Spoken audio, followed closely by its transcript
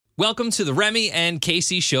Welcome to the Remy and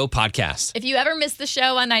Casey Show podcast. If you ever miss the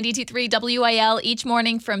show on 92.3 WIL each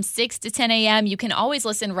morning from 6 to 10 a.m., you can always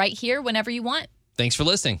listen right here whenever you want. Thanks for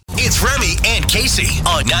listening. It's Remy and Casey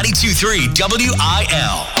on 92.3 WIL.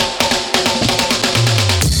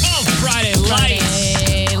 Oh, Friday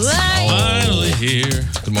Lights. Finally here.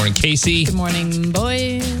 Good morning, Casey. Good morning,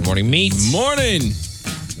 boys. Good morning, Meat. Morning.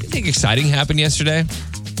 Anything exciting happened yesterday?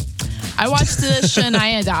 I watched the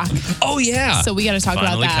Shania doc. Oh, yeah. So we got to talk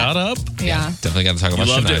Finally about that. caught up. Yeah. Definitely got to talk about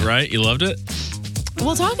You loved Shania. it, right? You loved it?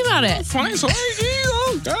 We'll talk about it. Fine, sorry.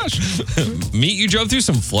 Oh, gosh. Meat, you drove through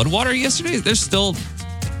some floodwater yesterday? There's still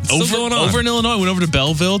going on. Over in Illinois, went over to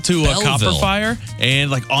Belleville to a copper fire,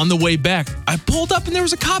 and like on the way back, I pulled up and there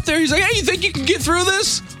was a cop there. He's like, "Hey, you think you can get through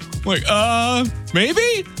this?" I'm like,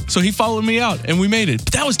 maybe. So he followed me out and we made it.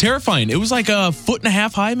 But that was terrifying. It was like 1.5 foot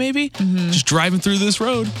high, maybe, just driving through this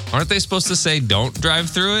road. Aren't they supposed to say don't drive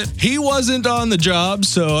through it? He wasn't on the job,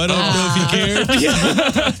 so I don't know if he cared.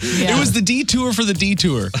 Yeah. It was the detour for the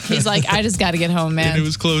detour. He's like, I just got to get home, man. And it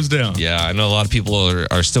was closed down. Yeah, I know a lot of people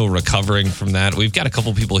are still recovering from that. We've got a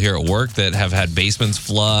couple people here at work that have had basements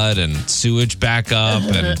flood and sewage back up.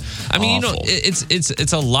 And I mean, Awful.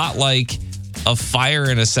 it's a lot like a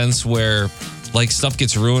fire in a sense where like stuff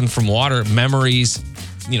gets ruined from water, memories,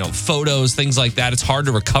 photos, things like that. It's hard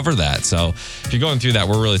to recover that. So if you're going through that,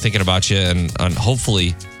 we're really thinking about you, and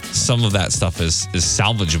hopefully some of that stuff is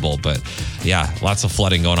salvageable. But yeah, lots of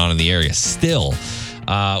flooding going on in the area still.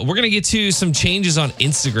 We're going to get to some changes on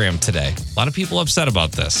Instagram today. A lot of people upset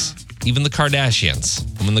about this. Even the Kardashians.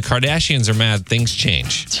 And when the Kardashians are mad, things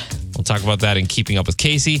change. We'll talk about that in Keeping Up with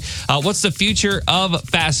Casey. What's the future of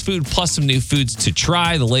fast food, plus some new foods to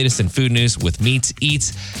try, the latest in food news with Meats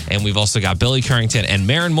Eats. And we've also got Billy Currington and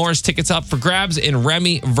Maren Morris tickets up for grabs in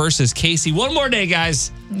Remy versus Casey. One more day,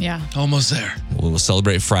 guys. Yeah. Almost there. We will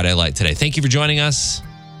celebrate Friday Light today. Thank you for joining us.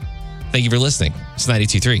 Thank you for listening. It's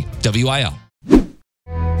 92.3 WIL.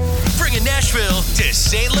 Bringing Nashville to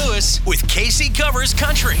St. Louis with Casey Covers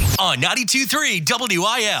Country on 92.3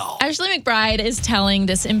 WIL. Ashley McBride is telling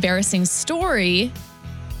this embarrassing story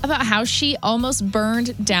about how she almost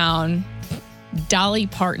burned down Dolly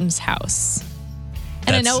Parton's house.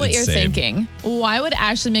 And I know what you're thinking. Why would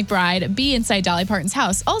Ashley McBride be inside Dolly Parton's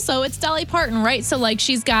house? Also, it's Dolly Parton, right? So, like,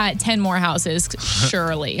 she's got 10 more houses,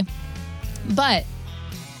 surely. But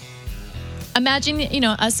imagine,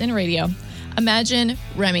 us in radio. Imagine,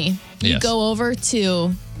 Remy, you go over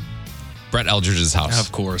to Brett Eldridge's house.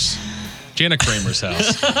 Of course. Jana Kramer's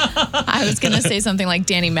house. I was going to say something like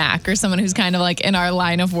Danny Mac or someone who's kind of like in our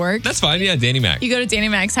line of work. That's fine. Yeah, Danny Mac. You go to Danny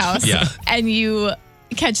Mac's house and you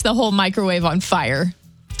catch the whole microwave on fire.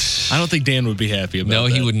 I don't think Dan would be happy about that. No,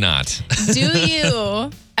 he would not. Do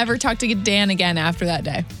you ever talk to Dan again after that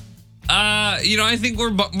day? I think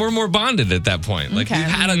we're more bonded at that point. Like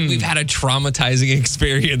Okay. we've had a traumatizing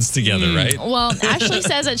experience together, right? Well, Ashley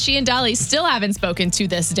says that she and Dolly still haven't spoken to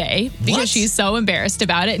this day because she's so embarrassed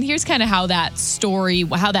about it. And here's kind of how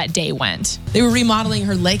that day went. They were remodeling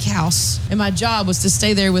her lake house, and my job was to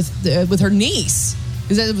stay there with her niece,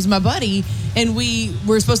 because it was my buddy, and we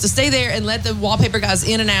were supposed to stay there and let the wallpaper guys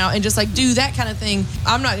in and out and just like do that kind of thing.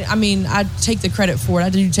 I take the credit for it. I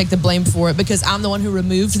do take the blame for it because I'm the one who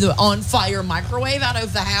removed the on-fire microwave out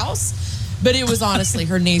of the house. But it was honestly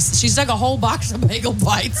her niece. She stuck a whole box of bagel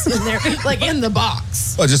bites in there, like in the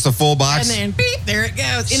box. Oh, just a full box? And then beep, there it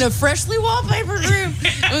goes, in a freshly wallpapered room.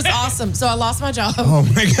 It was awesome. So I lost my job. Oh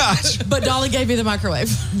my gosh. But Dolly gave me the microwave.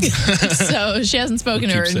 So she hasn't spoken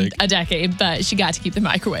to her in Keepsake. a decade, but she got to keep the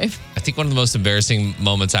microwave. I think one of the most embarrassing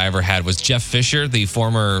moments I ever had was Jeff Fisher, the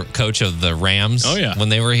former coach of the Rams. Oh, yeah. When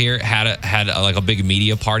they were here, had a big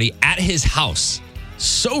media party at his house.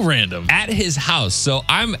 So random. At his house. So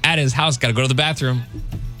I'm at his house, got to go to the bathroom.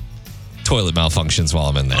 Toilet malfunctions while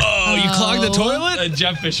I'm in there. Oh, you clogged the toilet? At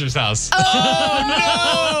Jeff Fisher's house.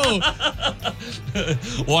 Oh,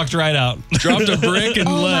 no. Walked right out. Dropped a brick and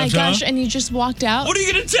Oh left, my gosh, huh? and you just walked out? What are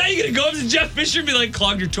you going to tell? You going to go up to Jeff Fisher and be like,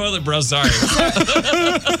 clogged your toilet, bro? Sorry.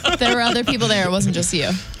 There were other people there. It wasn't just you.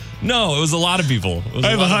 No, it was a lot of people.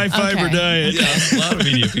 I have a high fiber Okay. diet. Yeah, a lot of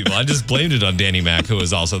media people. I just blamed it on Danny Mac, who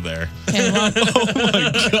was also there.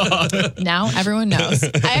 Now everyone knows.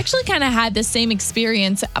 I actually kind of had the same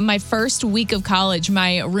experience. My first week of college,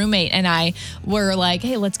 my roommate and I were like,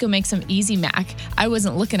 hey, let's go make some Easy Mac. I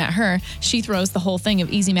wasn't looking at her. She throws the whole thing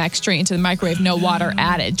of Easy Mac straight into the microwave, no water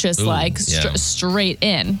added, just straight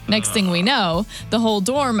in. Next thing we know, the whole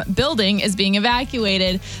dorm building is being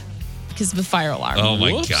evacuated because of the fire alarm. Oh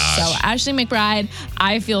my Whoops. gosh. So Ashley McBride,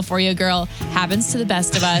 I feel for you, girl. Happens to the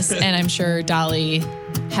best of us. And I'm sure Dolly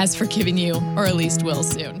has forgiven you, or at least will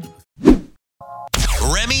soon.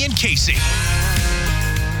 Remy and Casey.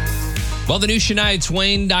 Well, the new Shania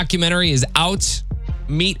Twain documentary is out.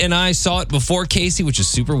 Meet and I saw it before Casey, which is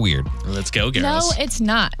super weird. Let's go, girls. No, it's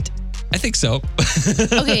not. I think so.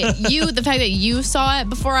 Okay, the fact that you saw it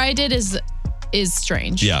before I did is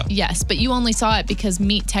strange. Yeah. Yes, but you only saw it because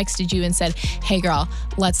Meet texted you and said, "Hey, girl,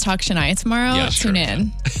 let's talk Shania tomorrow. Yeah, Tune sure.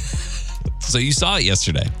 in." So you saw it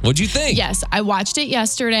yesterday. What'd you think? Yes, I watched it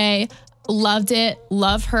yesterday. Loved it.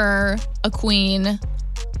 Love her, a queen.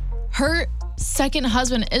 Her second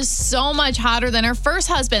husband is so much hotter than her first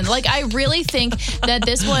husband. Like, I really think that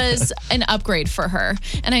this was an upgrade for her.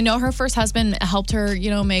 And I know her first husband helped her,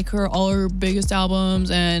 make all her biggest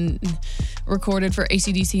albums and recorded for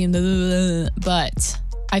AC/DC and blah, blah, blah. But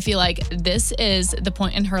I feel like this is the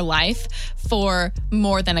point in her life for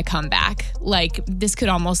more than a comeback. Like, this could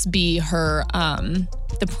almost be her,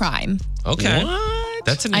 the prime. Okay.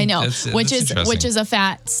 What? I know, which interesting. is a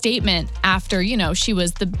fat statement after, she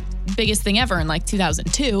was the biggest thing ever in like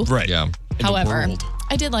 2002. Right. Yeah. However,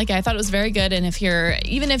 I did like it. I thought it was very good. And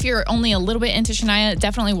even if you're only a little bit into Shania,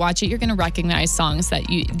 definitely watch it. You're going to recognize songs that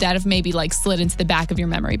have maybe like slid into the back of your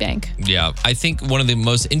memory bank. Yeah. I think one of the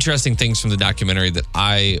most interesting things from the documentary that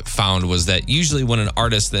I found was that usually when an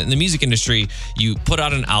artist in the music industry, you put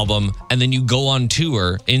out an album and then you go on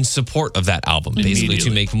tour in support of that album, basically to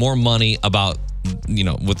make more money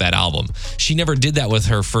with that album. She never did that with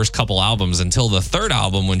her first couple albums until the third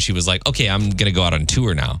album when she was like, okay, I'm going to go out on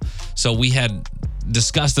tour now. So we had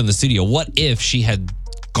discussed in the studio, what if she had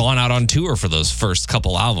gone out on tour for those first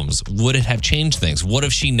couple albums? Would it have changed things? What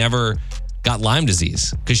if she never got Lyme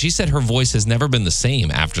disease? Because she said her voice has never been the same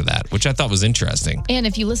after that, which I thought was interesting. And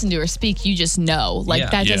if you listen to her speak, you just know,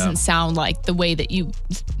 that doesn't sound like the way that you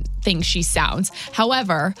think she sounds.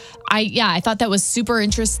 However, I thought that was super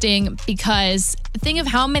interesting because think of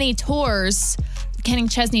how many tours Kenny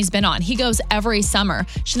Chesney's been on. He goes every summer.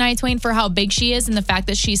 Shania Twain, for how big she is and the fact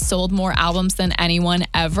that she's sold more albums than anyone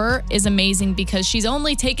ever, is amazing because she's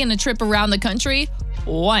only taken a trip around the country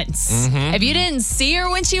once. Mm-hmm. If you didn't see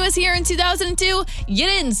her when she was here in 2002, you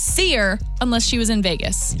didn't see her unless she was in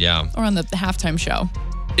Vegas. Yeah. Or on the halftime show.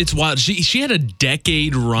 It's wild. She had a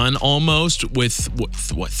decade run almost with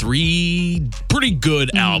what 3 pretty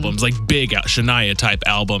good albums, like big Shania type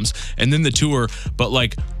albums, and then the tour. But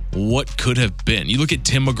like, what could have been? You look at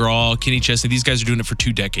Tim McGraw, Kenny Chesney. These guys are doing it for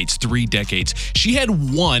 2 decades, 3 decades. She had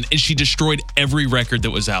one, and she destroyed every record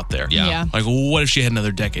that was out there. Yeah. Like, what if she had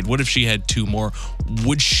another decade? What if she had 2 more?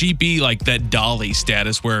 Would she be like that Dolly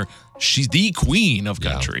status where she's the queen of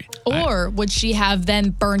country? Or would she have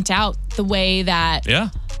then burnt out the way that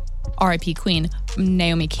R.I.P. Queen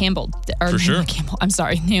Naomi Campbell, or For sure. Naomi Campbell, I'm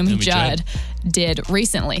sorry, Naomi Judd did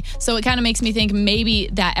recently. So it kind of makes me think maybe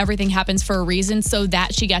that everything happens for a reason so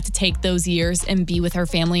that she got to take those years and be with her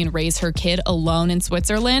family and raise her kid alone in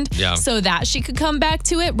Switzerland so that she could come back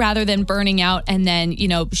to it rather than burning out and then,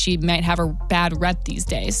 she might have a bad rep these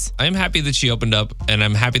days. I'm happy that she opened up and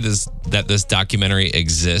I'm happy that this documentary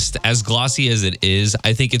exists. As glossy as it is,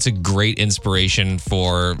 I think it's a great inspiration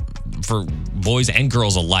for boys and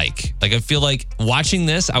girls alike. Like, I feel like watching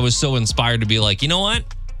this, I was so inspired to be like, you know what?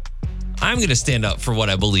 I'm going to stand up for what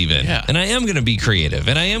I believe in. Yeah. And I am going to be creative.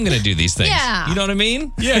 And I am going to do these things. Yeah. You know what I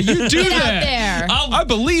mean? Yeah, you do Get that. out there. I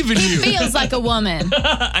believe in you. Feels like a woman.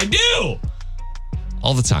 I do.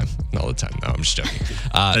 All the time. No, I'm just joking.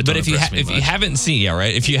 But if you haven't seen,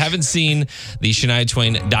 if you haven't seen the Shania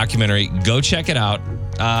Twain documentary, go check it out.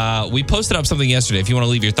 We posted up something yesterday. If you want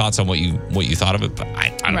to leave your thoughts on what you thought of it, but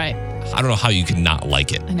I don't know how you could not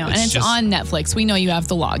like it. I know, and it's just on Netflix. We know you have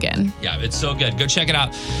the login. Yeah, it's so good. Go check it out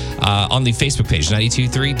on the Facebook page,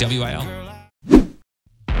 92.3 WIL.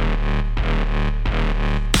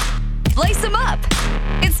 Lace them up.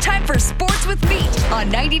 It's time for Sports with Meat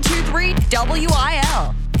on 92.3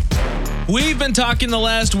 WIL. We've been talking the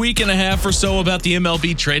last week and a half or so about the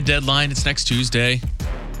MLB trade deadline. It's next Tuesday.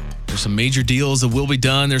 There's some major deals that will be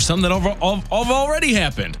done. There's some that have already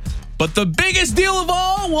happened. But the biggest deal of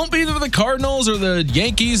all won't be for the Cardinals or the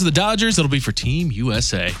Yankees or the Dodgers. It'll be for Team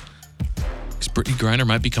USA. Because Brittany Griner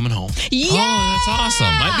might be coming home. Yeah! Oh, that's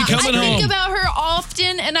awesome. Might be coming I think home. about her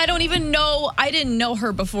often, and I don't even know. I didn't know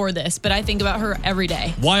her before this, but I think about her every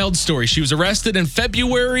day. Wild story. She was arrested in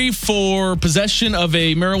February for possession of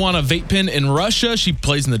a marijuana vape pen in Russia. She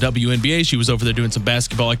plays in the WNBA. She was over there doing some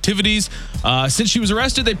basketball activities. Since she was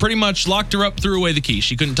arrested, they pretty much locked her up, threw away the key.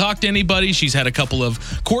 She couldn't talk to anybody. She's had a couple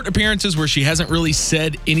of court appearances where she hasn't really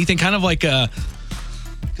said anything, kind of like a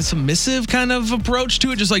submissive kind of approach to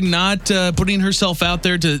it, just like not putting herself out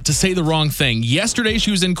there to say the wrong thing. Yesterday, she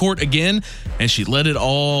was in court again, and she let it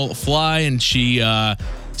all fly, and she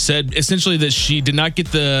said essentially that she did not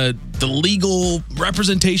get the legal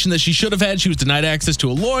representation that she should have had. She was denied access to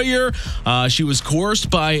a lawyer. She was coerced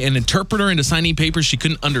by an interpreter into signing papers she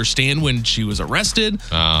couldn't understand when she was arrested.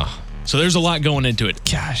 So there's a lot going into it.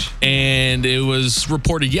 Gosh. And it was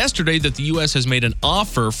reported yesterday that the U.S. has made an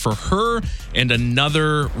offer for her and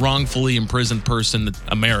another wrongfully imprisoned person,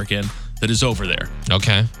 American, that is over there.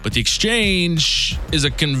 Okay. But the exchange is a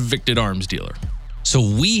convicted arms dealer. So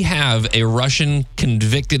we have a Russian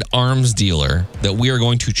convicted arms dealer that we are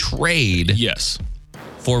going to trade Yes.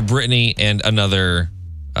 for Brittany and another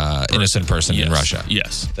innocent person in Yes. Russia.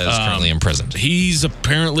 Yes. That is currently imprisoned. He's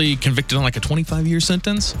apparently convicted on like a 25-year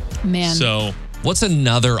sentence. Man. So What's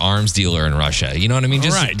another arms dealer in Russia? You know what I mean?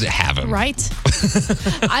 Just have him. Right.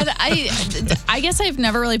 I guess I've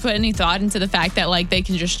never really put any thought into the fact that like they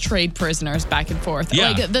can just trade prisoners back and forth.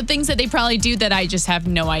 Yeah. Like the things that they probably do that I just have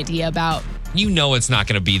no idea about. You know it's not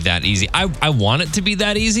going to be that easy. I want it to be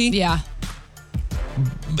that easy. Yeah.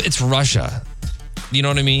 But it's Russia. You know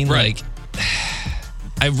what I mean? Right. Like,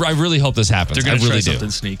 I really hope this happens. they're going to I really try do.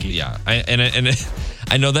 something sneaky. Yeah.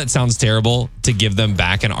 I know that sounds terrible to give them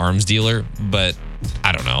back an arms dealer, but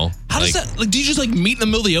I don't know. How does that, like, do you just like meet in the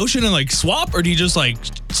middle of the ocean and like swap, or do you just like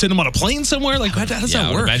send them on a plane somewhere? Like, how does Yeah, I that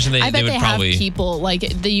would work? imagine I they bet would they probably. have people like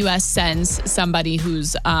the U.S. sends somebody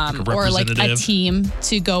who's or like a representative. team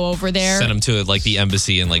to go over there. Send them to like the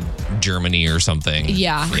embassy in like Germany or something.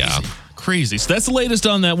 Yeah. Yeah. Crazy. So that's the latest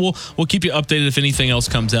on that. We'll keep you updated if anything else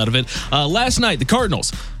comes out of it. Last night, the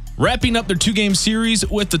Cardinals wrapping up their 2-game series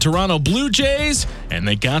with the Toronto Blue Jays, and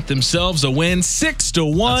they got themselves a win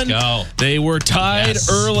 6-1. Let's go. They were tied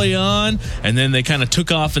early on, and then they kind of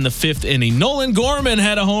took off in the 5th inning. Nolan Gorman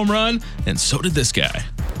had a home run, and so did this guy.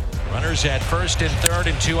 Runners at first and third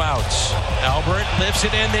and 2 outs. Albert lifts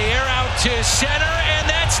it in the air out to center, and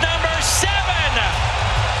that's number 7.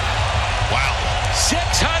 Wow.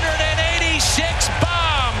 686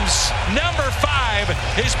 bombs. Number 5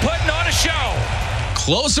 is putting on a show.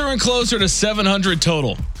 Closer and closer to 700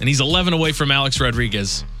 total, and he's 11 away from Alex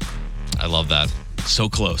Rodriguez. I love that. So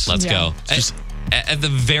close. Let's Yeah. go. At the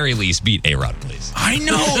very least, beat A-Rod, please. I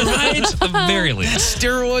know, right? At the very least.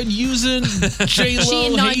 Steroid using J-Lo. She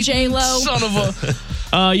and not hating J-Lo. Son of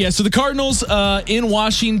a. So the Cardinals in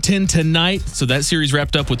Washington tonight. So that series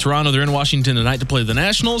wrapped up with Toronto. They're in Washington tonight to play the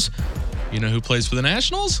Nationals. You know who plays for the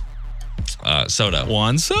Nationals? Soto.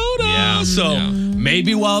 Juan Soto. Yeah. So Yeah.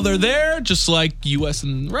 maybe while they're there, just like U.S.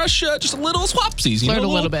 and Russia, just a little swapsies. Flirt a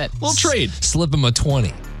little bit. Little trade. Slip him a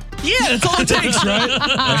 20. Yeah, that's all it takes, right?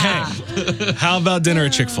 But hey, how about dinner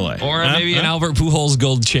at Chick-fil-A? Or maybe an Albert Pujols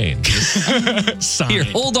gold chain. Sign. Here,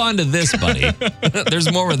 hold on to this, buddy.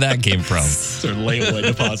 There's more where that came from. It's their layaway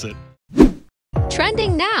deposit.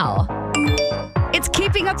 Trending now. It's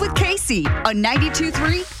Keeping Up with Casey on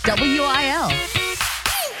 92.3 WIL.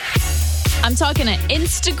 I'm talking to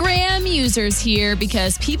Instagram users here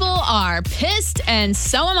because people are pissed and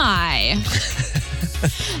so am I.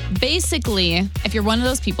 Basically, if you're one of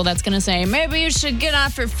those people that's going to say, maybe you should get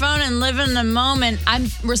off your phone and live in the moment, I'm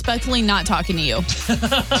respectfully not talking to you.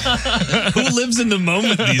 Who lives in the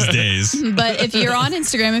moment these days? But if you're on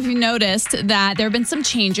Instagram, if you noticed that there have been some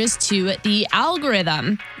changes to the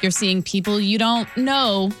algorithm, you're seeing people you don't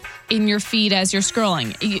know in your feed as you're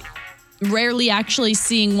scrolling. Rarely actually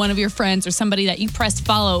seeing one of your friends or somebody that you pressed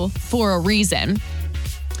follow for a reason.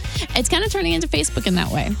 It's kind of turning into Facebook in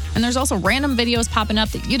that way. And there's also random videos popping up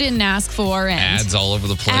that you didn't ask for. And Ads all over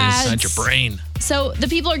the place. Ads. Not your brain. So the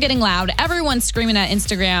people are getting loud. Everyone's screaming at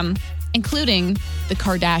Instagram, including the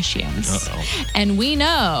Kardashians. Uh-oh. And we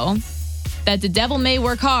know that the devil may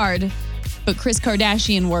work hard, but Kris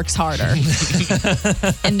Kardashian works harder.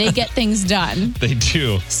 And they get things done. They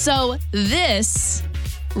do. So this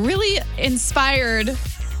really inspired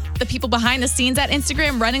the people behind the scenes at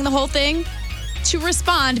Instagram running the whole thing to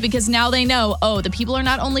respond, because now they know, the people are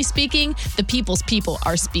not only speaking, the people's people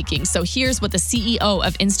are speaking. So here's what the CEO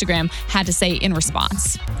of Instagram had to say in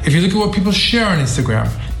response. If you look at what people share on Instagram,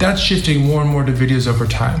 that's shifting more and more to videos over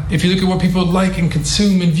time. If you look at what people like and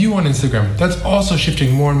consume and view on Instagram, that's also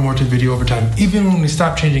shifting more and more to video over time, even when we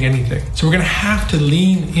stop changing anything. So we're gonna have to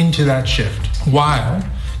lean into that shift while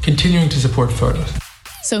continuing to support photos.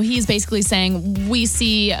 So he's basically saying we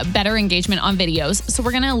see better engagement on videos. So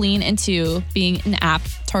we're going to lean into being an app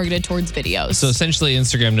targeted towards videos. So essentially,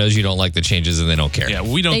 Instagram knows you don't like the changes and they don't care. Yeah,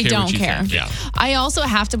 we don't They care don't what you care. think. Yeah. I also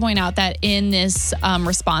have to point out that in this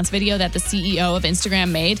response video that the CEO of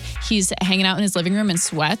Instagram made, he's hanging out in his living room in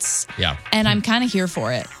sweats. Yeah. And I'm kind of here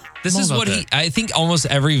for it. This I'm is all what about I think almost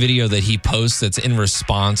every video that he posts that's in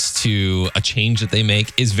response to a change that they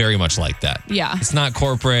make is very much like that. Yeah. It's not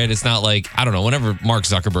corporate. It's not like, I don't know, whenever Mark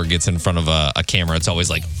Zuckerberg gets in front of a camera, it's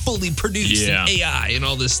always like fully produced and AI and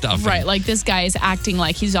all this stuff. Right. Like this guy is acting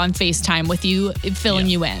like he's on FaceTime with you, filling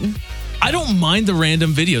you in. I don't mind the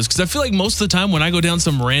random videos because I feel like most of the time when I go down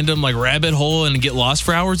some random like rabbit hole and get lost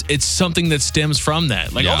for hours, it's something that stems from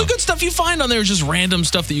that. Like all the good stuff you find on there is just random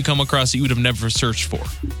stuff that you come across that you would have never searched for.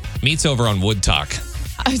 Meet's over on Wood Talk.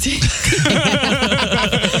 Meet's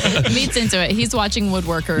into it. He's watching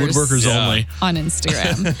Woodworkers only on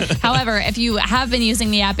Instagram. However, if you have been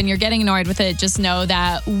using the app and you're getting annoyed with it, just know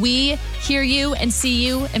that we hear you and see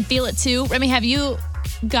you and feel it too. Remy, have you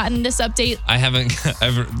gotten this update? I haven't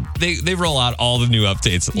ever. They roll out all the new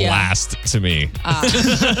updates last to me. I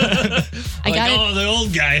got it. The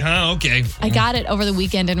old guy, huh? Okay. I got it over the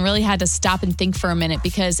weekend and really had to stop and think for a minute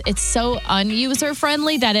because it's so unuser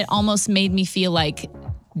friendly that it almost made me feel like,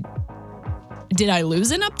 did I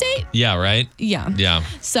lose an update? Yeah, right? Yeah.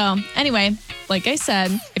 So anyway, like I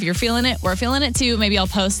said, if you're feeling it, we're feeling it too. Maybe I'll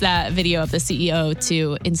post that video of the CEO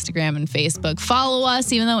to Instagram and Facebook. Follow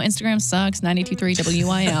us, even though Instagram sucks. 92.3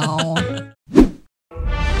 WIL.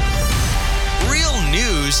 Real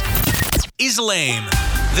news is lame.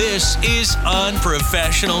 This is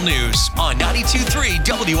unprofessional news on 92.3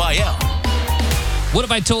 WIL. What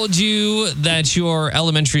if I told you that your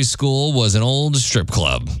elementary school was an old strip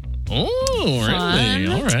club? Oh, really?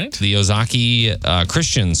 All right. The Ozaki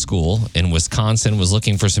Christian School in Wisconsin was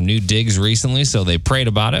looking for some new digs recently, so they prayed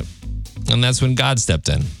about it. And that's when God stepped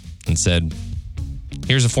in and said,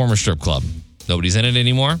 here's a former strip club. Nobody's in it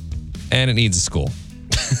anymore, and it needs a school.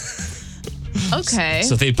 Okay.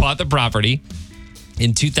 So they bought the property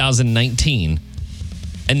in 2019.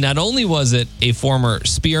 And not only was it a former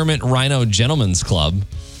Spearmint Rhino Gentlemen's Club,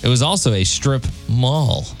 it was also a strip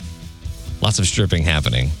mall. Lots of stripping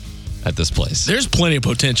happening at this place. There's plenty of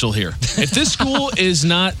potential here. If this school is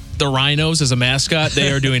not the Rhinos as a mascot,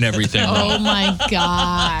 they are doing everything wrong. Oh my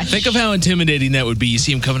gosh. Think of how intimidating that would be. You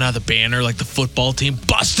see them coming out of the banner like the football team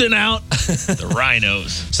busting out the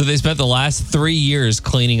Rhinos. So they spent the last 3 years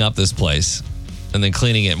cleaning up this place and then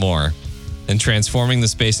cleaning it more and transforming the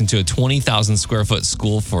space into a 20,000 square foot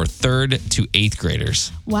school for 3rd to 8th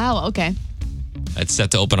graders. Wow, okay. It's set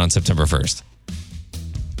to open on September 1st.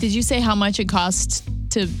 Did you say how much it cost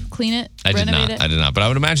to clean it, I renovate it? did not, but I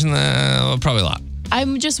would imagine probably a lot.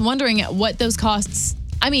 I'm just wondering what those costs.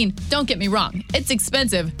 I mean, don't get me wrong. It's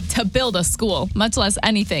expensive to build a school, much less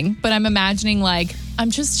anything. But I'm imagining I'm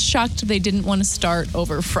just shocked they didn't want to start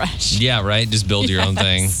over fresh. Yeah, right? Just build your own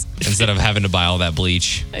thing instead of having to buy all that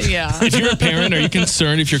bleach. Yeah. If you're a parent, are you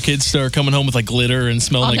concerned if your kids start coming home with like glitter and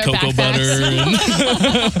smelling like cocoa butter?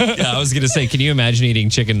 Yeah, I was going to say, can you imagine eating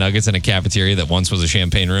chicken nuggets in a cafeteria that once was a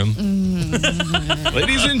champagne room?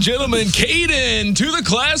 Ladies and gentlemen, Caden to the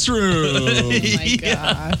classroom. Oh my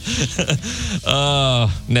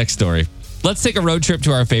gosh. Next story. Let's take a road trip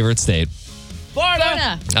to our favorite state.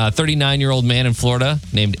 Florida. A 39-year-old man in Florida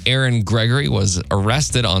named Aaron Gregory was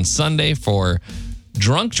arrested on Sunday for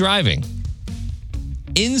drunk driving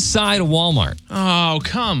inside a Walmart. Oh,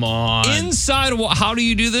 come on. Inside a how do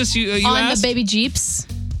you do this? You On asked? the baby Jeeps.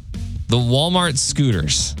 The Walmart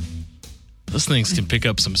scooters. Those things can pick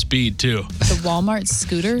up some speed too. The Walmart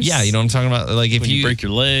scooters. Yeah, you know what I'm talking about? Like if When you break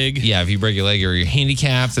your leg. Yeah, if you break your leg or you're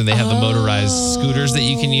handicapped and they have the motorized scooters that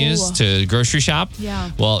you can use to grocery shop.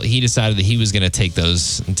 Yeah. Well, he decided that he was going to take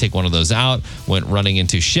one of those out, went running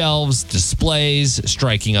into shelves, displays,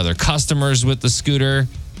 striking other customers with the scooter.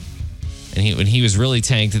 And when he was really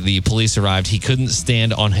tanked, the police arrived. He couldn't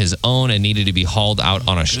stand on his own and needed to be hauled out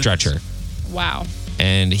on a stretcher. Wow.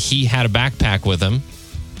 And he had a backpack with him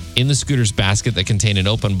in the scooter's basket that contained an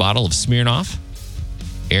open bottle of Smirnoff.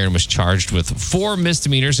 Aaron was charged with 4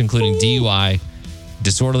 misdemeanors, including DUI,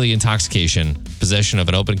 disorderly intoxication, possession of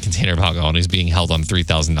an open container of alcohol, and he's being held on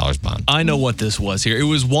 $3,000 bond. I know what this was here. It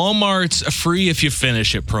was Walmart's free if you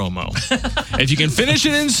finish it promo. If you can finish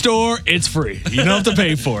it in store, it's free. You don't have to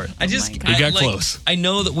pay for it. You got close. I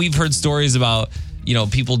know that we've heard stories about,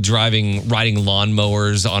 people riding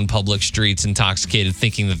lawnmowers on public streets intoxicated,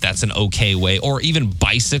 thinking that that's an okay way, or even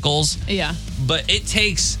bicycles. Yeah. But it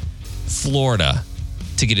takes Florida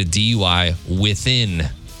to get a DUI within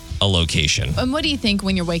a location. And what do you think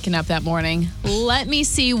when you're waking up that morning? Let me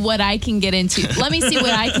see what I can get into. Let me see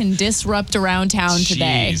what I can disrupt around town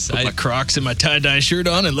today. Jeez, Put my Crocs and my tie-dye shirt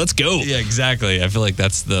on and let's go. Yeah, exactly. I feel like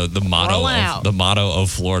that's the motto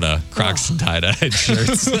of Florida. Crocs and tie-dye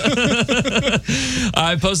shirts.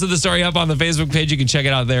 I posted the story up on the Facebook page. You can check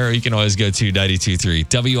it out there, or you can always go to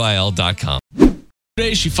 923WIL.com.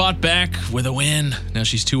 Yesterday, she fought back with a win. Now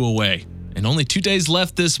she's 2 away. And only 2 days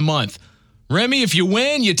left this month. Remy, if you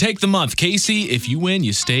win, you take the month. Casey, if you win,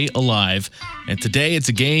 you stay alive. And today, it's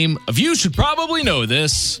a game of you should probably know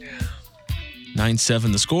this.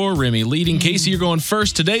 9-7 the score. Remy leading. Casey, you're going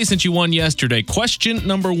first today since you won yesterday. Question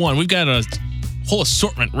number 1. We've got a whole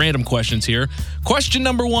assortment, random questions here. Question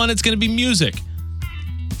number 1, it's going to be music.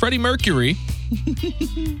 Freddie Mercury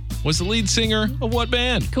was the lead singer of what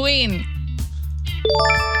band? Queen.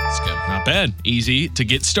 That's good. Not bad. Easy to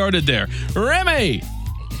get started there. Remy,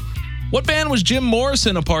 what band was Jim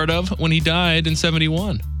Morrison a part of when he died in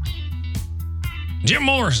 71? Jim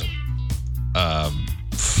Morrison. Oh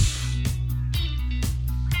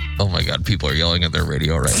my God, people are yelling at their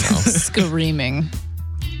radio right now. Screaming.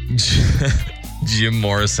 Jim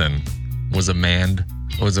Morrison was a band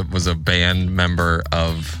member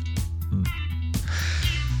of.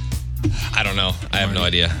 I don't know. I have no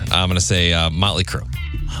idea. I'm going to say Motley Crue.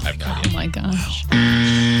 I have no idea. Oh my gosh.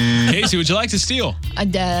 Casey, would you like to steal?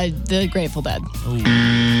 The Grateful Dead. Oh.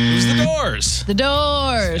 It was the Doors. The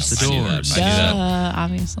Doors. The Doors. I knew that.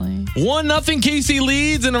 Obviously. 1-0 Casey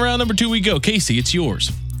leads, and around number 2 we go. Casey, it's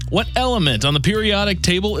yours. What element on the periodic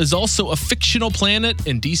table is also a fictional planet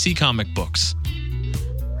in DC comic books?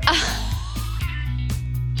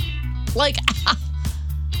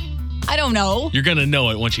 I don't know. You're going to know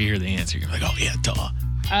it once you hear the answer. You're like, oh, yeah, duh.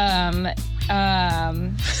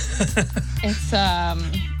 It's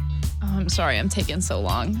I'm sorry, I'm taking so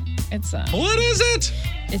long. It's What is it?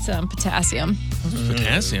 It's potassium.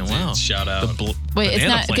 Potassium, wow. Shout out. Wait, it's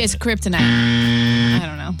not. It's kryptonite. I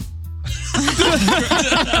don't know.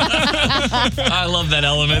 I love that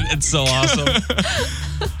element. It's so awesome.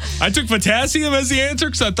 I took potassium as the answer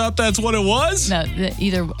because I thought that's what it was. No,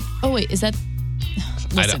 either. Oh wait, is that?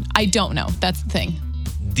 Listen, I don't know. That's the thing.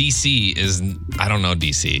 DC is. I don't know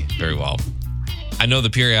DC very well. I know the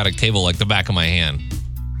periodic table like the back of my hand,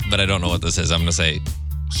 but I don't know what this is. I'm going to say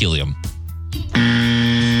helium.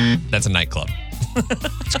 That's a nightclub.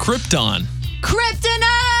 It's Krypton.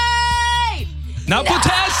 Kryptonite! Not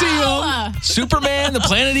potassium. Superman, the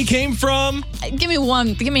planet he came from. Give me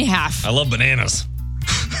one. Give me half. I love bananas.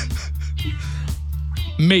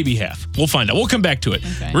 Maybe half. We'll find out. We'll come back to it.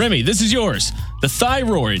 Okay. Remy, this is yours. The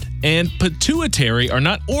thyroid and pituitary are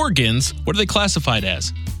not organs. What are they classified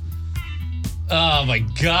as? Oh my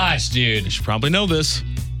gosh, dude. You should probably know this.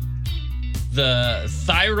 The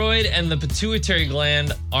thyroid and the pituitary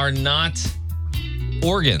gland are not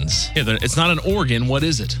organs. Yeah, it's not an organ. What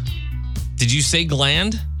is it? Did you say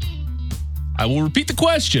gland? I will repeat the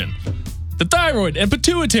question. The thyroid and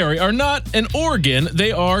pituitary are not an organ.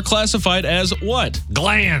 They are classified as what?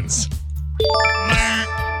 Glands.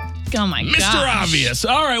 Oh my god. Mr. Obvious.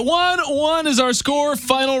 All right, 1-1 is our score.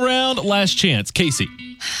 Final round, last chance. Casey.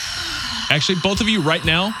 Actually, both of you right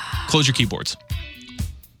now, close your keyboards.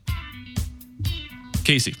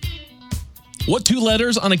 Casey. What 2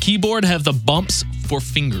 letters on a keyboard have the bumps for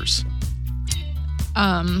fingers?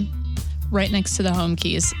 Right next to the home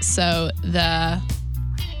keys. So I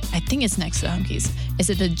think it's next to the home keys. Is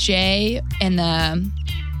it the J and the?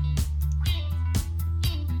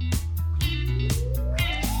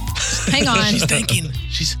 Hang on. She's thinking.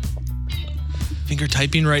 She's finger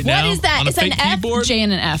typing right now. What is that? On a It's an fake F, keyboard? J,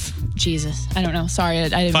 and an F. Jesus, I don't know. Sorry, I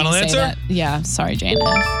didn't Final mean to say answer? that. Yeah, sorry, J and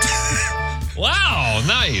F. Wow,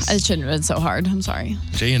 nice. It shouldn't have been so hard. I'm sorry.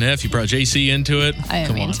 J and F. You brought JC into it. I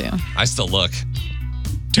didn't mean to. I still look.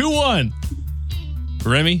 2-1.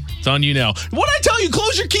 Remy, it's on you now. What did I tell you?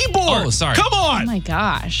 Close your keyboard. Oh, sorry. Come on. Oh my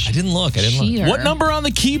gosh. I didn't look. Cheater. What number on the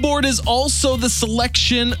keyboard is also the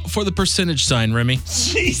selection for the percentage sign, Remy?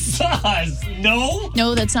 Jesus. No.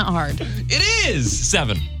 No, that's not hard. It is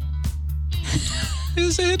 7.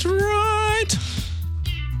 Is it right?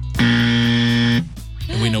 And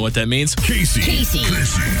we know what that means. Casey.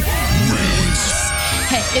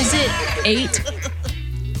 Hey, is it 8?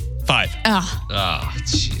 5. Oh, Oh,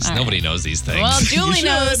 jeez. All Nobody knows these things. well, Julie should.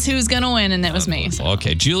 knows who's going to win, and it was me. So.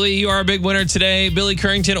 Okay, Julie, you are a big winner today. Billy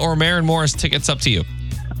Currington or Maren Morris, tickets up to you.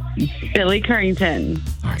 Billy Currington.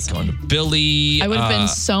 All right, going to Billy. I would have been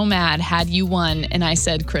so mad had you won and I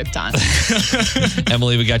said Krypton.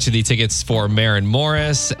 Emily, we got you the tickets for Maren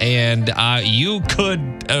Morris, and you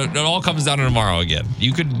could. It all comes down to tomorrow again.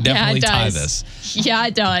 You could definitely tie this. Yeah,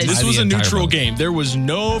 it does. This Tie was the a entire neutral month. game. There was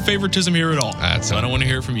no favoritism here at all. So I don't want to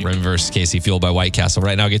hear it from you. Ren versus Casey, fueled by White Castle.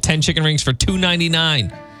 Right now, get 10 chicken rings for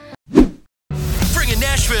 $2.99. Bringing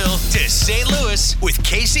Nashville to St. Louis with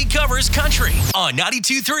Casey Covers Country on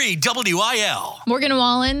 92.3 WIL. Morgan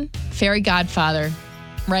Wallen, fairy godfather,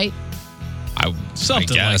 right?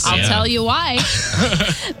 Something I like guess, that. I'll tell you why.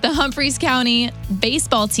 The Humphreys County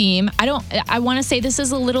baseball team, I want to say this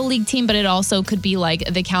is a little league team, but it also could be like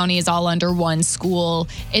the county is all under one school.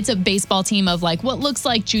 It's a baseball team of like what looks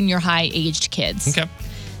like junior high aged kids. Okay.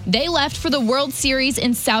 They left for the World Series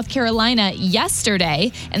in South Carolina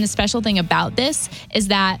yesterday. And the special thing about this is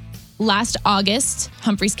that last August,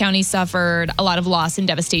 Humphreys County suffered a lot of loss and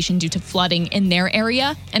devastation due to flooding in their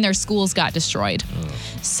area, and their schools got destroyed.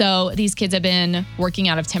 So these kids have been working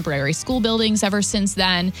out of temporary school buildings ever since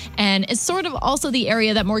then, and it's sort of also the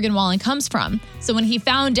area that Morgan Wallen comes from. So when he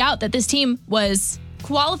found out that this team was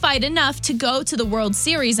qualified enough to go to the World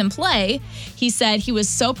Series and play, he said he was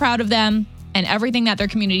so proud of them and everything that their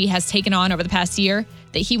community has taken on over the past year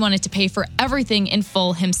that he wanted to pay for everything in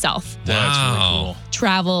full himself. That's really cool.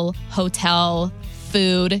 Travel, hotel,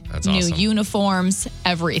 food, That's new awesome. uniforms,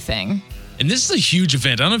 everything. And this is a huge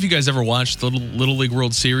event. I don't know if you guys ever watched the Little League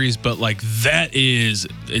World Series, but like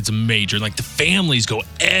it's major. Like the families go,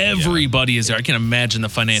 everybody is there. I can't imagine the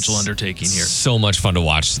financial undertaking here. So much fun to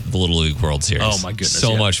watch the Little League World Series. Oh, my goodness,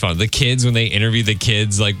 So yeah. much fun. The kids, when they interview the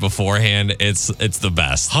kids like beforehand, it's the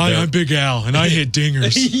best. Hi, I'm Big Al, and I hit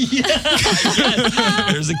dingers.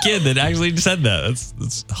 There's a kid that actually said that.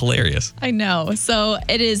 That's hilarious. I know. So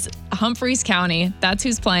it is Humphreys County. That's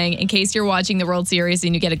who's playing. In case you're watching the World Series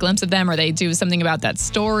and you get a glimpse of them or they do something about that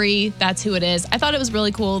story, that's who it is. I thought it was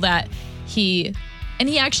really cool that he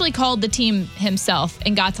actually called the team himself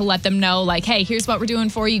and got to let them know, like, hey, here's what we're doing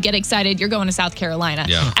for you. Get excited. You're going to South Carolina.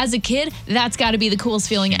 Yeah. As a kid, that's got to be the coolest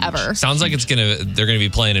feeling ever. Sounds like they're gonna be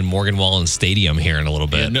playing in Morgan Wallen Stadium here in a little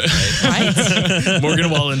bit. Right? Morgan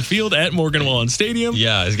Wallen Field at Morgan Wallen Stadium.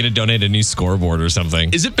 Yeah, he's gonna donate a new scoreboard or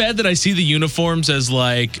something. Is it bad that I see the uniforms as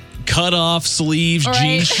like cut off sleeves, Right.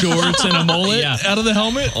 jean shorts, and a mullet Yeah. out of the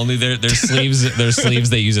helmet? Only their sleeves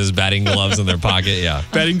they use as batting gloves in their pocket. Yeah.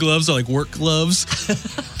 Batting gloves are like work gloves.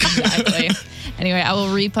 Exactly. Anyway, I will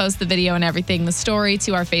repost the video and everything, the story,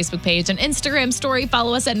 to our Facebook page and Instagram story.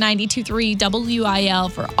 Follow us at 92.3 WIL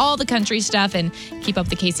for all the country stuff, and keep up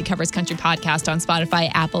the Casey Covers Country podcast on Spotify,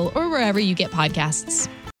 Apple, or wherever you get podcasts.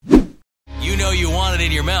 You know you want it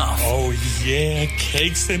in your mouth. Oh, yeah,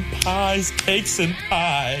 cakes and pies. It's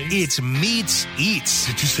Meats Eats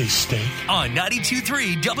Did you say steak? on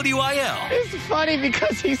 92.3 WIL. It's funny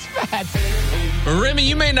because he's fat. Remy,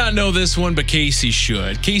 you may not know this one, but Casey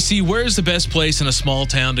should. Casey, where's the best place in a small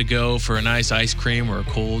town to go for a nice ice cream or a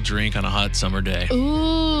cold drink on a hot summer day?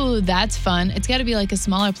 Ooh, that's fun. It's got to be like a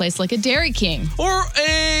smaller place, like a Dairy King. Or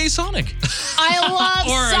a Sonic. I love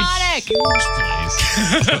Sonic.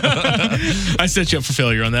 I set you up for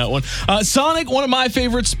failure on that one. Sonic, one of my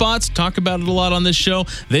favorite spots. Talk about it a lot on this show.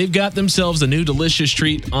 They've got themselves a new delicious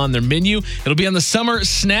treat on their menu. It'll be on the summer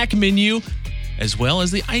snack menu as well as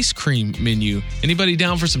the ice cream menu. Anybody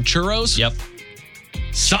down for some churros? Yep.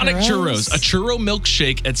 Sonic churros. A churro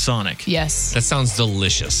milkshake at Sonic. Yes. That sounds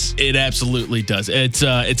delicious. It absolutely does. It's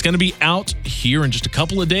going to be out here in just a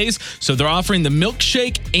couple of days. So they're offering the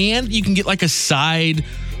milkshake, and you can get like a side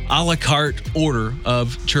a la carte order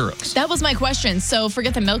of churros. That was my question. So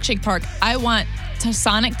forget the milkshake part. I want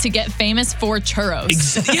Sonic to get famous for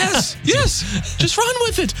churros. Yes. Just run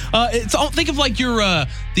with it. Think of like your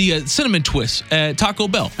the cinnamon twist at Taco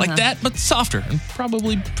Bell, like that, but softer and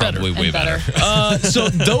probably better. Probably way better. So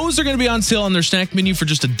those are going to be on sale on their snack menu for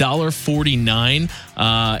just $1.49,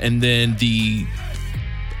 and then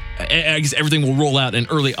I guess everything will roll out in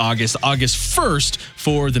early August 1st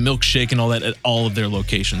for the milkshake and all that at all of their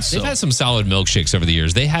locations. They've had some solid milkshakes over the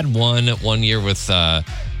years. They had one year with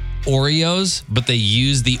Oreos, but they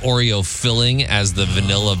used the Oreo filling as the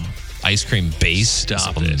vanilla ice cream base.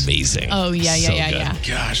 Stop it's it. Amazing. Oh, yeah.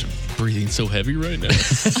 Gosh, I'm breathing so heavy right now.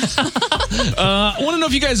 I want to know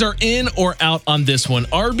if you guys are in or out on this one.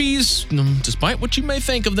 Arby's, despite what you may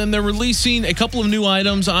think of them, they're releasing a couple of new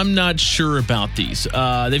items. I'm not sure about these.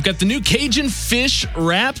 They've got the new Cajun fish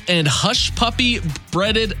wrap and Hush Puppy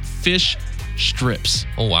breaded fish strips.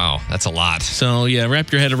 Oh, wow. That's a lot. So, yeah,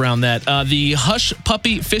 wrap your head around that. The Hush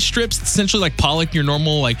Puppy fish strips, essentially like pollock, your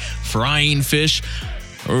normal like frying fish,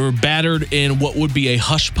 or battered in what would be a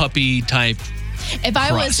Hush Puppy type If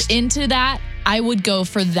I was crust. into that, I would go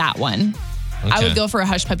for that one. I Okay. would go for a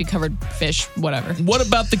Hush Puppy covered fish, whatever. What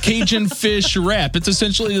about the Cajun fish wrap? It's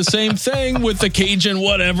essentially the same thing with the Cajun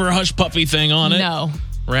whatever Hush Puppy thing on it. No.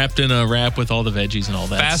 wrapped in a wrap with all the veggies and all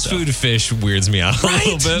that Fast stuff. food fish weirds me out a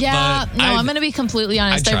little bit. Yeah, but no, I'm going to be completely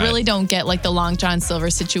honest. I'd I try really it. don't get like the Long John Silver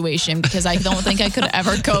situation because I don't think I could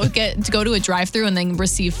ever go to a drive-thru and then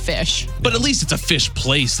receive fish. But at least it's a fish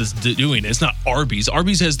place that's doing it. It's not Arby's.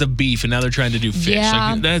 Arby's has the beef, and now they're trying to do fish. Yeah.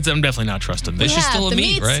 I'm definitely not trusting Fish this. is still a the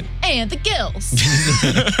meat, meats right? And the gills.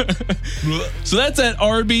 So that's at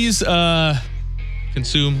Arby's.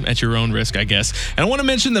 Consume at your own risk, I guess. And I want to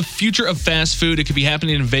mention the future of fast food. It could be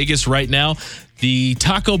happening in Vegas right now. The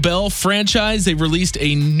Taco Bell franchise, they released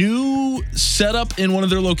a new setup in one of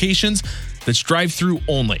their locations that's drive-through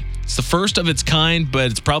only. It's the first of its kind,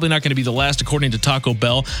 but it's probably not going to be the last, according to Taco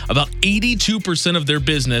Bell. About 82% of their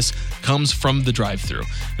business comes from the drive-through.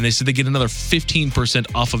 And they said they get another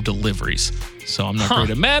 15% off of deliveries. So I'm not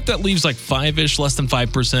great at math. That leaves like 5-ish, less than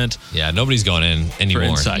 5%. Yeah, nobody's going in For anymore.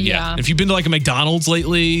 inside, yeah. If you've been to like a McDonald's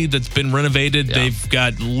lately that's been renovated, they've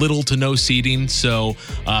got little to no seating. So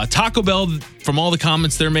Taco Bell, from all the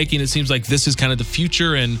comments they're making, it seems like this is kind of the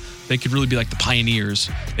future, and they could really be like the pioneers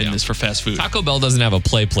in this for fast food. Taco Bell doesn't have a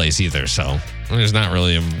play place either, so there's not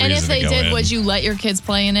really a reason And if they to go did, in. would you let your kids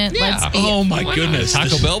play in it? Yeah. Let's be Oh my goodness.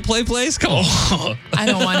 Taco Bell play place? Come on. I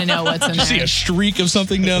don't want to know what's in You see there. a streak of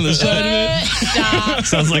something down the side of it? Stop.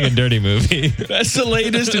 Sounds like a dirty movie. That's the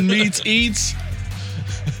latest in meats eats.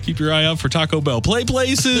 Keep your eye out for Taco Bell play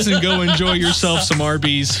places and go enjoy yourself some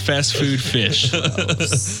Arby's fast food fish.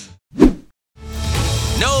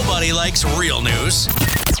 Nobody likes real news.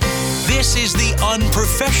 This is the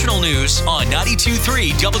unprofessional news on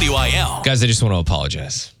 92.3 WIL. Guys, I just want to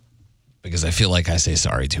apologize because I feel like I say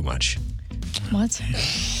sorry too much. What?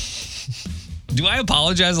 Do I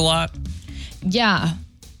apologize a lot? Yeah.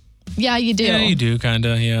 Yeah, you do. Yeah, you do, kind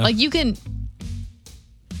of, yeah. Like you can.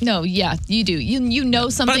 No, yeah, you do. You know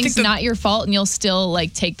something's not your fault, and you'll still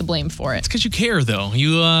like take the blame for it. It's because you care, though.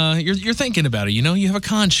 You're thinking about it. You know, you have a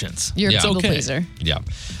conscience. You're a Yeah. people Okay. pleaser. Yeah.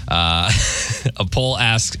 A poll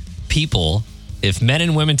asked people if men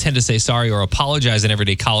and women tend to say sorry or apologize in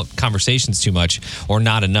everyday conversations too much or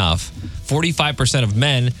not enough. 45% of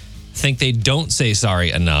men think they don't say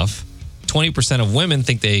sorry enough. 20% of women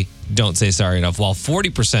think they don't say sorry enough, while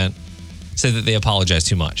 40% say that they apologize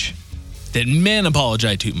too much. That men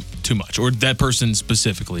apologize too much, or that person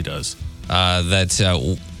specifically does. If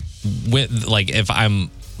I'm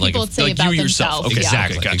like, People say about you yourself. themselves. Okay,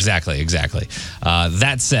 Yeah. Exactly.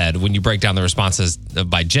 That said, when you break down the responses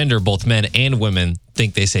by gender, both men and women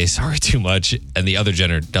think they say sorry too much, and the other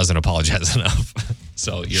gender doesn't apologize enough.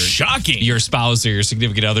 So Shocking. Your spouse or your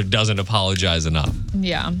significant other doesn't apologize enough.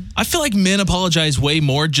 Yeah. I feel like men apologize way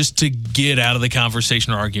more just to get out of the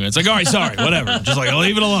conversation or argument. It's like, all right, sorry, whatever. Just like, I'll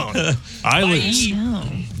leave it alone. I lose.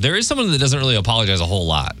 There is someone that doesn't really apologize a whole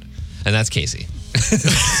lot, and that's Casey.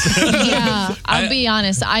 Yeah, I'll be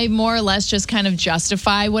honest. I more or less just kind of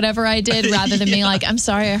justify whatever I did rather than being like, I'm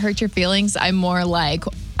sorry I hurt your feelings. I'm more like,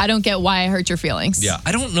 I don't get why I hurt your feelings. Yeah,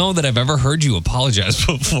 I don't know that I've ever heard you apologize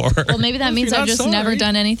before. Well, maybe that means I've just never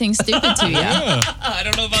done anything stupid to you. I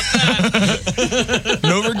don't know about that.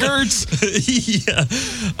 No regrets.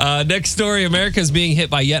 Yeah. Next story, America is being hit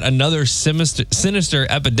by yet another sinister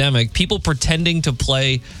epidemic. People pretending to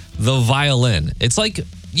play the violin. It's like,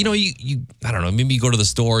 you know, you I don't know, maybe you go to the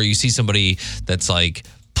store, you see somebody that's like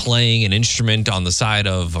playing an instrument on the side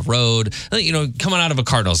of a road, you know, coming out of a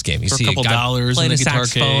Cardinals game. You For a see couple a guy dollars playing in a the guitar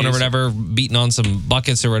saxophone or case. whatever, beating on some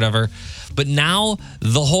buckets or whatever. But now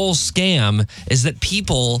the whole scam is that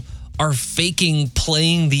people are faking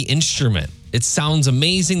playing the instrument. It sounds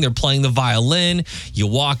amazing. They're playing the violin. You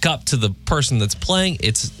walk up to the person that's playing.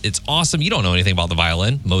 It's awesome. You don't know anything about the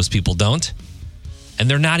violin. Most people don't. And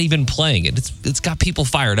they're not even playing it. It's got people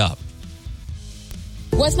fired up.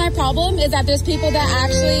 What's my problem is that there's people that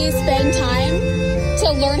actually spend time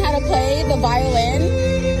to learn how to play the violin,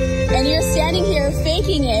 and you're standing here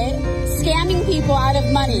faking it, scamming people out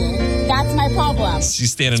of money. That's my problem.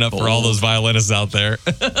 She's standing up for all those violinists out there.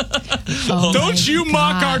 Don't you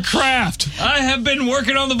mock our craft. I have been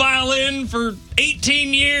working on the violin for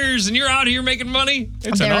 18 years, and you're out here making money.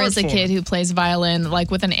 There is a kid who plays violin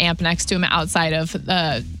like with an amp next to him outside of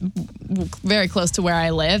very close to where I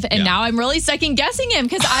live, and now I'm really second guessing him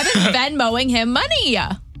because I've been Venmoing him money.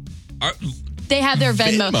 They have their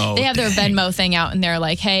Venmo. They have their Venmo thing out, and they're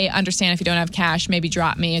like, "Hey, understand if you don't have cash, maybe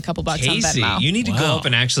drop me a couple bucks Casey, on Venmo." you need to go up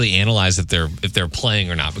and actually analyze if they're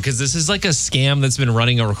playing or not, because this is like a scam that's been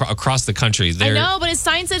running across the country. I know, but his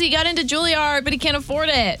sign said he got into Juilliard, but he can't afford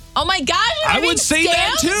it. Oh my gosh! I would say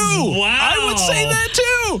that too. Wow. I would say that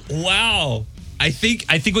too. Wow. I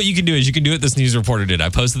think what you can do is you can do what this news reporter did. I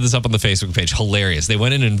posted this up on the Facebook page. Hilarious. They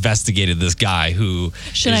went in and investigated this guy who...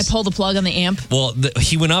 Should I pull the plug on the amp? Well,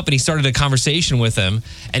 he went up and he started a conversation with him,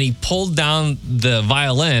 and he pulled down the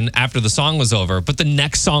violin after the song was over, but the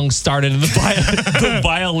next song started and the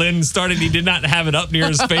violin started. He did not have it up near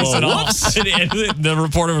his face at all. And the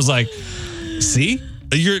reporter was like, see?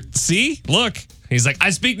 Look. He's like, I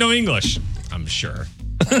speak no English. I'm sure.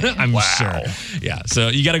 I'm sure. Yeah. So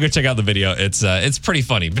you got to go check out the video. It's pretty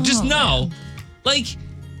funny. But just know, like,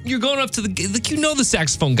 you're going up to the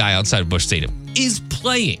saxophone guy outside of Busch Stadium is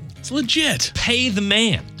playing. It's legit. Pay the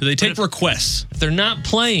man. Do they take requests? If they're not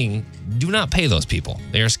playing, do not pay those people.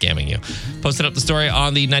 They are scamming you. Posted up the story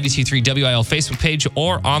on the 92.3 WIL Facebook page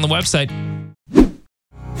or on the website.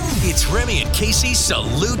 It's Remy and Casey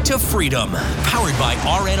Salute to Freedom, powered by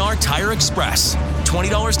RNR Tire Express.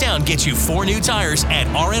 $20 down gets you 4 new tires at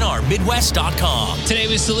rnrmidwest.com. Today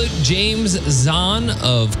we salute James Zahn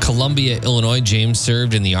of Columbia, Illinois. James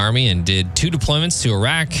served in the Army and did 2 deployments to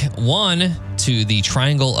Iraq, 1 to the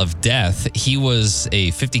Triangle of Death. He was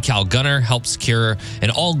a 50 cal gunner, helped secure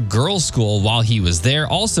an all-girls school while he was there.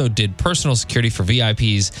 Also did personal security for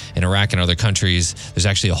VIPs in Iraq and other countries. There's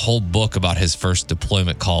actually a whole book about his first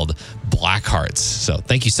deployment called Black Hearts. So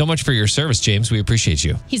thank you so much for your service, James. We appreciate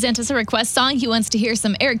you. He sent us a request song. He wants to hear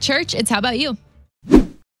some Eric Church. It's How About You?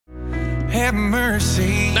 Have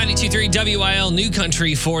mercy. 92.3 WIL New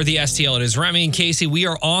Country for the STL. It is Remy and Casey. We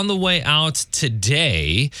are on the way out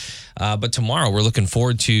today, but tomorrow we're looking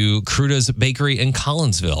forward to Cruda's Bakery in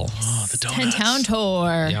Collinsville. Oh, the donuts. 10-town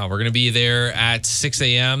tour. Yeah, we're going to be there at 6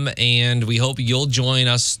 a.m., and we hope you'll join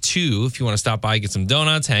us, too. If you want to stop by, get some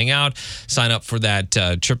donuts, hang out, sign up for that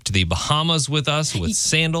trip to the Bahamas with us with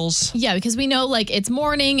sandals. Yeah, because we know, like, it's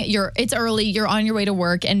morning, it's early, you're on your way to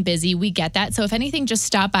work and busy. We get that. So if anything, just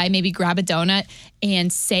stop by, maybe grab a donut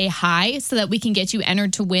and say hi so that we can get you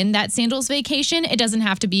entered to win that sandals vacation. It doesn't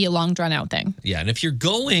have to be a long, drawn-out thing. Yeah, and if you're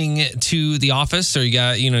going to the office or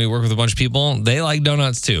you work with a bunch of people, they like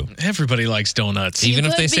donuts, too. Everybody likes donuts. Even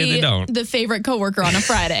if they say they don't. The favorite coworker on a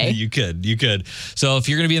Friday. You could. So if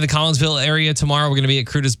you're going to be in the Collinsville area tomorrow, we're going to be at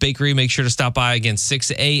Cruda's Bakery. Make sure to stop by again,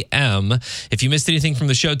 6 a.m. If you missed anything from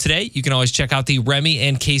the show today, you can always check out the Remy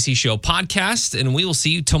and Casey Show podcast, and we will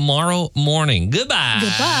see you tomorrow morning. Goodbye.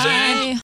 Goodbye.